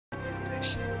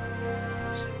Doing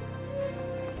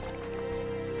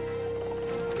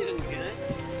good.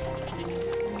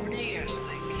 What do you guys think?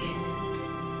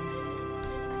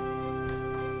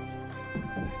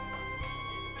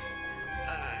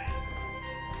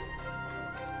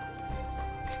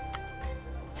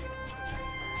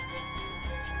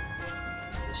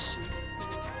 Let's see.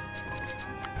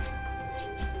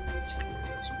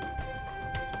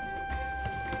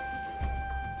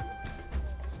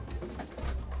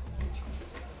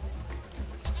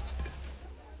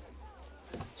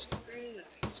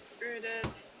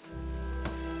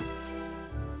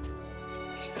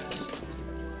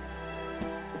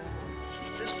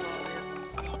 This one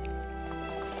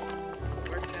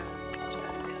worked out.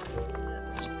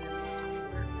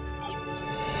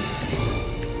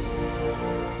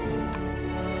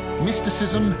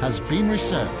 Mysticism has been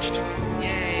researched.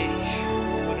 Yay!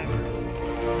 Whatever.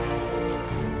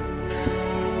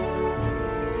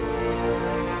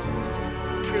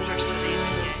 Proves our study. Yay.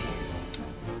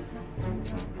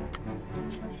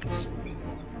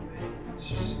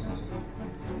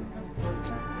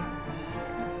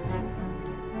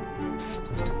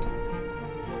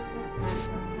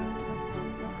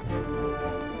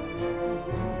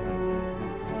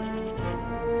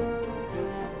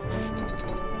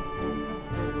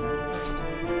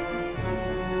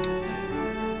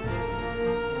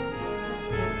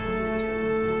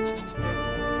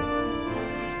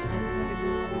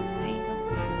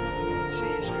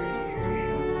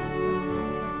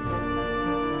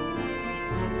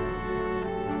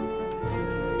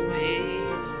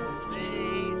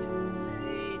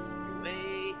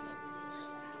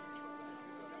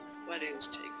 Weddings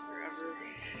take forever.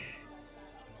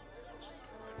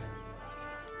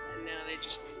 And now they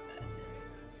just need that.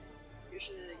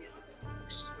 Usually they get it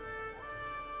first.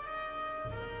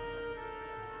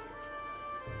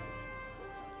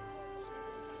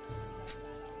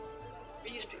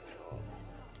 These people.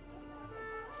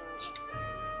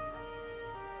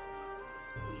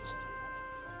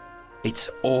 It's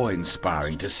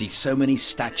awe-inspiring to see so many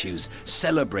statues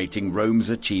celebrating Rome's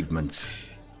achievements.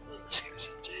 Let's give us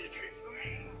a day to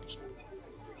pray for. Let's move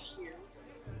over here.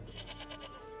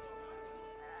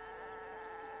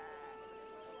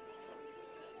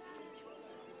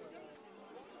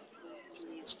 It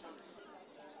needs time.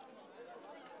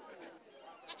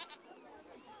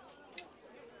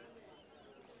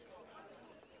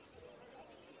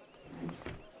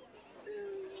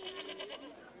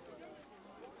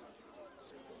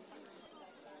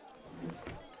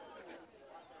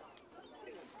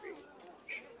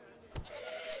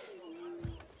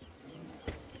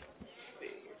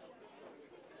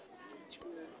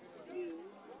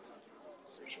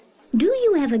 Do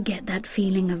you ever get that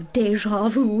feeling of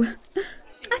déjà vu?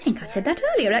 I think I said that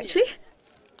earlier, actually.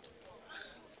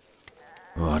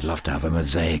 Oh, I'd love to have a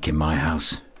mosaic in my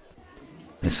house.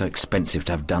 They're so expensive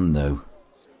to have done, though.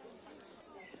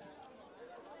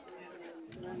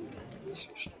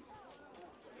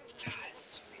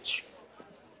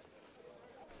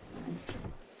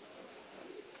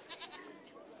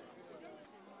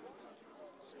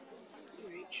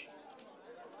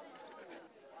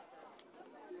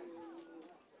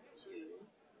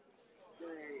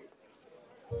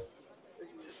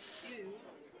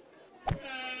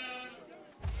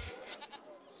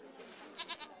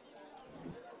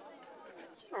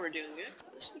 We're doing good.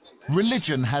 This looks nice.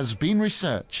 Religion has been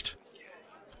researched.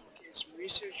 Get some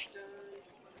research done.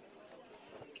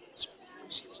 Get some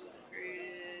houses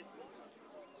upgraded.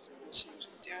 Some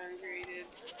downgraded.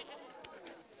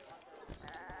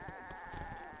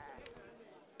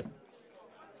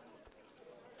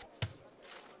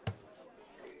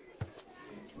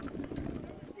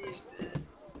 These bed.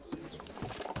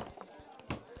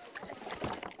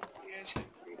 You guys have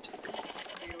free time.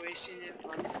 You're wasting it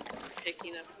on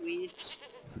picking up weeds.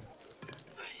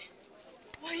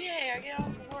 Oh yay, I get off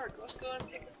of work. Let's go and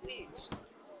pick up weeds.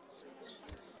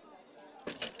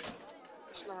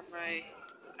 It's not my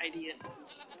idea of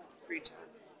free time.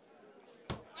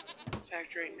 In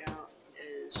fact, right now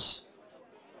is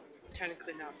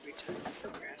technically not free time. I'm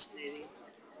procrastinating.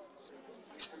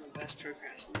 Because I'm the best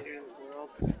procrastinator in the world.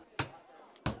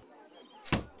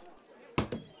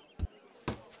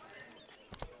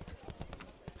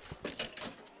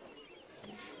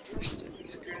 My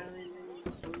stomach's growling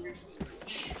and wonderful.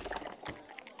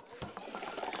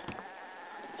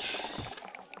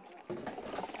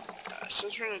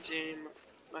 Since we're not doing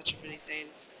much of anything,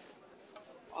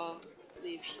 I'll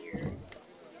leave here.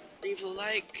 Leave a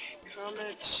like,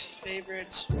 comment,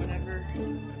 favorite, whatever.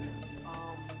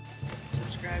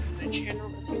 Subscribe to my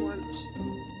channel if you want.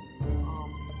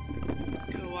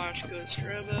 Go watch Ghost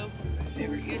Robo, one of my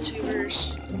favorite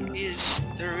YouTubers. He's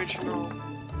the original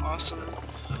awesome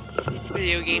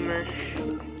video gamer.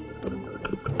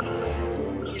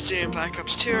 He's doing Black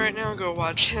Ops 2 right now, go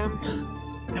watch him,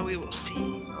 and we will see.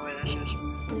 Oh wait, that says,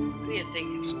 I need to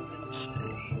think of something to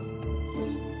say.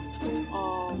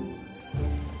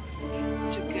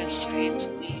 It's a good site to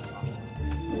leave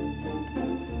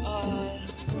off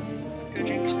of. Go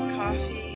drink some coffee.